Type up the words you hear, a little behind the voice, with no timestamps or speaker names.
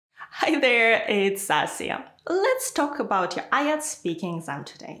Hi there, it's Asia. Let's talk about your IELTS speaking exam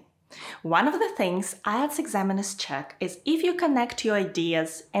today. One of the things IELTS examiners check is if you connect your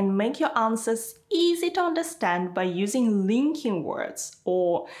ideas and make your answers easy to understand by using linking words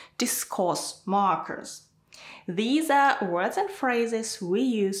or discourse markers. These are words and phrases we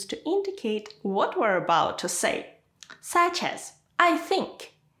use to indicate what we're about to say, such as I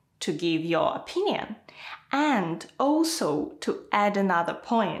think, to give your opinion, and also to add another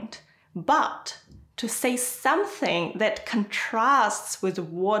point, but to say something that contrasts with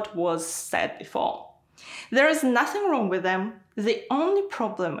what was said before. There is nothing wrong with them. The only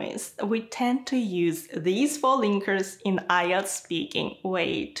problem is that we tend to use these four linkers in IELTS speaking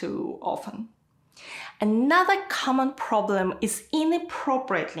way too often. Another common problem is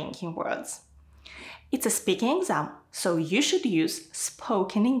inappropriate linking words. It's a speaking exam, so you should use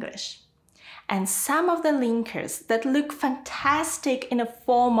spoken English. And some of the linkers that look fantastic in a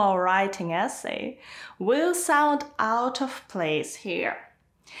formal writing essay will sound out of place here.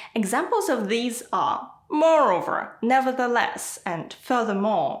 Examples of these are moreover, nevertheless, and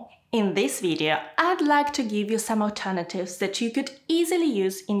furthermore. In this video, I'd like to give you some alternatives that you could easily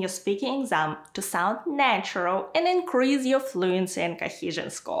use in your speaking exam to sound natural and increase your fluency and cohesion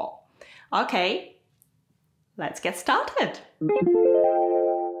score. Okay, let's get started.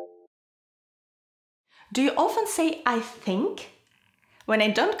 Do you often say, I think? When I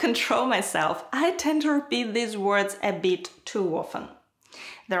don't control myself, I tend to repeat these words a bit too often.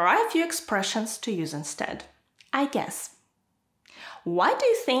 There are a few expressions to use instead. I guess. Why do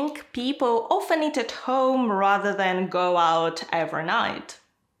you think people often eat at home rather than go out every night?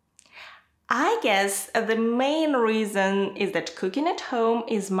 I guess the main reason is that cooking at home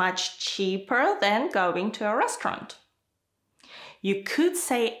is much cheaper than going to a restaurant. You could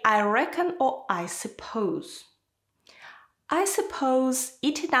say, I reckon or I suppose. I suppose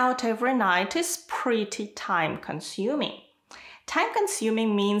eating out every night is pretty time-consuming.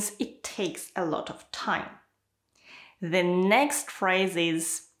 Time-consuming means it takes a lot of time. The next phrase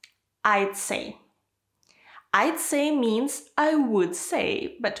is, I'd say. I'd say means I would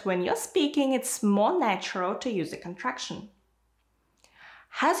say, but when you're speaking, it's more natural to use a contraction.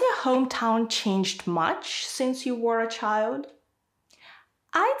 Has your hometown changed much since you were a child?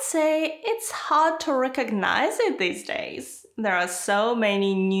 I'd say it's hard to recognize it these days. There are so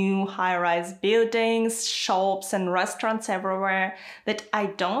many new high-rise buildings, shops and restaurants everywhere that I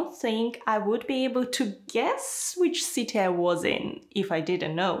don't think I would be able to guess which city I was in if I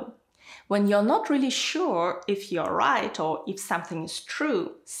didn't know. When you're not really sure if you're right or if something is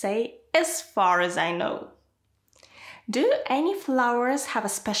true, say, as far as I know. Do any flowers have a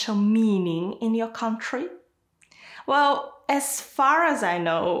special meaning in your country? Well, as far as I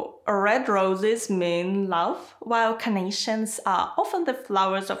know, red roses mean love, while carnations are often the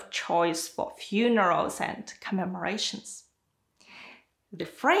flowers of choice for funerals and commemorations. The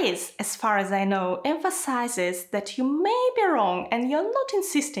phrase, as far as I know, emphasizes that you may be wrong and you're not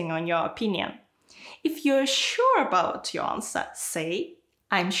insisting on your opinion. If you're sure about your answer, say,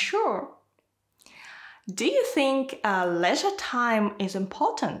 I'm sure. Do you think leisure time is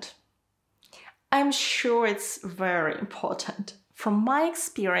important? I'm sure it's very important. From my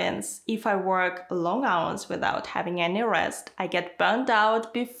experience, if I work long hours without having any rest, I get burned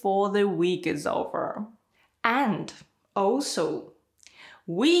out before the week is over. And also,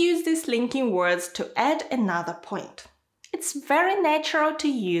 we use these linking words to add another point. It's very natural to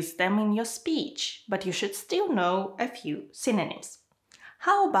use them in your speech, but you should still know a few synonyms.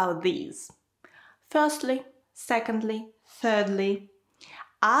 How about these? Firstly, secondly, thirdly.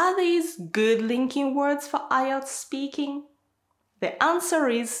 Are these good linking words for IELTS speaking? The answer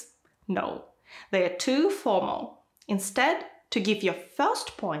is no. They are too formal. Instead, to give your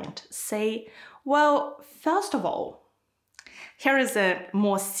first point, say, well, first of all. Here is a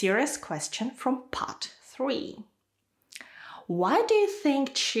more serious question from part 3. Why do you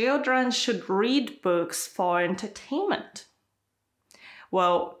think children should read books for entertainment?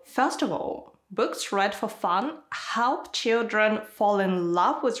 Well, first of all, books read for fun help children fall in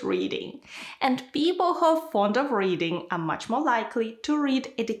love with reading, and people who are fond of reading are much more likely to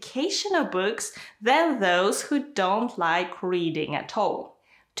read educational books than those who don't like reading at all.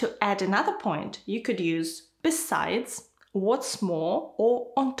 To add another point, you could use besides, what's more,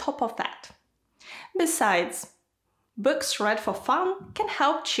 or on top of that. Besides, books read for fun can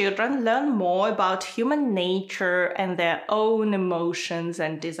help children learn more about human nature and their own emotions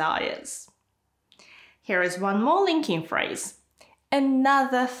and desires. Here is one more linking phrase.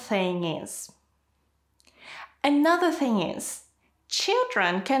 Another thing is. Another thing is,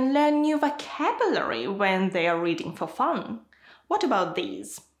 children can learn new vocabulary when they are reading for fun. What about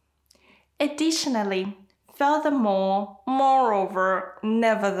these? Additionally, furthermore, moreover,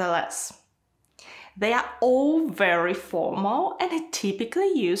 nevertheless. They are all very formal and are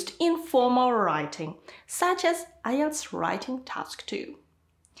typically used in formal writing, such as IELTS Writing Task 2.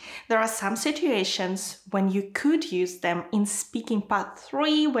 There are some situations when you could use them in Speaking Part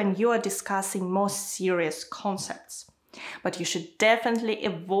 3 when you are discussing more serious concepts. But you should definitely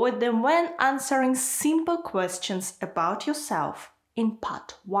avoid them when answering simple questions about yourself in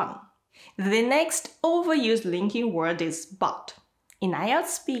Part 1. The next overused linking word is but. In IELTS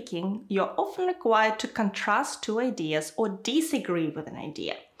speaking, you're often required to contrast two ideas or disagree with an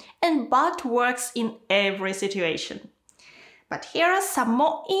idea, and but works in every situation. But here are some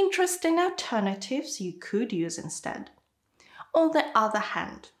more interesting alternatives you could use instead. On the other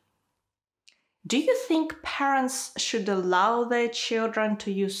hand, do you think parents should allow their children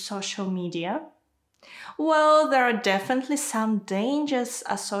to use social media? Well, there are definitely some dangers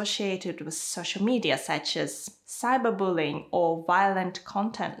associated with social media, such as cyberbullying or violent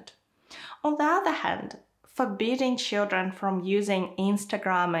content. On the other hand, forbidding children from using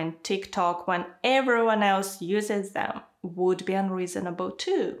Instagram and TikTok when everyone else uses them would be unreasonable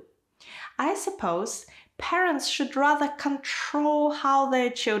too. I suppose parents should rather control how their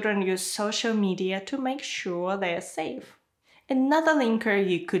children use social media to make sure they are safe. Another linker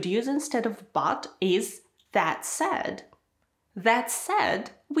you could use instead of but is that said. That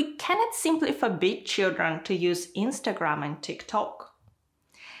said, we cannot simply forbid children to use Instagram and TikTok.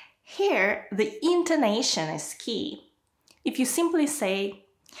 Here, the intonation is key. If you simply say,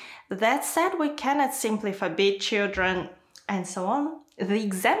 that said, we cannot simply forbid children, and so on, the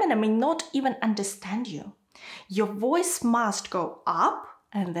examiner may not even understand you. Your voice must go up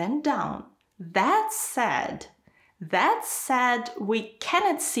and then down. That said, we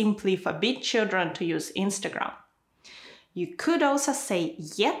cannot simply forbid children to use Instagram. You could also say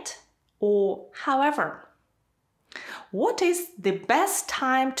yet or however. What is the best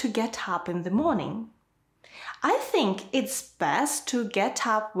time to get up in the morning? I think it's best to get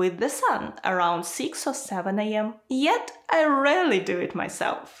up with the sun around 6 or 7 a.m., yet I rarely do it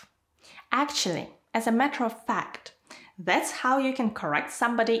myself. Actually, as a matter of fact, that's how you can correct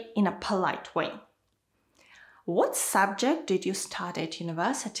somebody in a polite way. What subject did you study at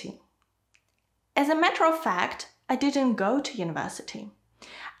university? As a matter of fact, I didn't go to university.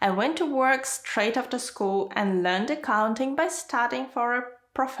 I went to work straight after school and learned accounting by studying for a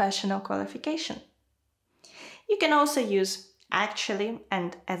professional qualification. You can also use actually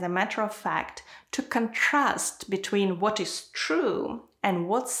and as a matter of fact to contrast between what is true and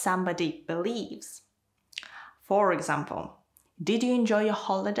what somebody believes. For example, did you enjoy your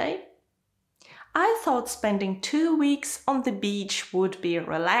holiday? I thought spending 2 weeks on the beach would be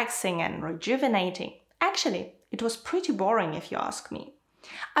relaxing and rejuvenating. Actually, it was pretty boring if you ask me.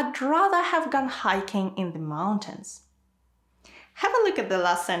 I'd rather have gone hiking in the mountains. Have a look at the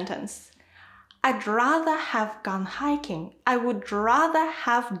last sentence. I'd rather have gone hiking. I would rather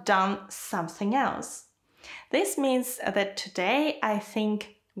have done something else. This means that today I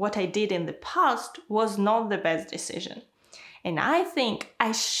think what I did in the past was not the best decision. And I think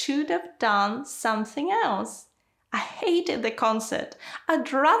I should have done something else. I hated the concert.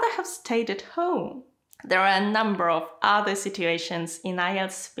 I'd rather have stayed at home. There are a number of other situations in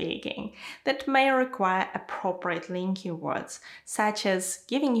IELTS speaking that may require appropriate linking words, such as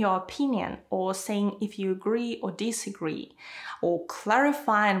giving your opinion or saying if you agree or disagree, or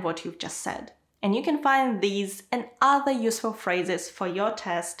clarifying what you've just said. And you can find these and other useful phrases for your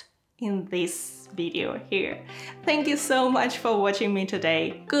test in this video here. Thank you so much for watching me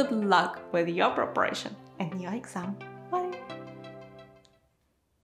today. Good luck with your preparation and your exam.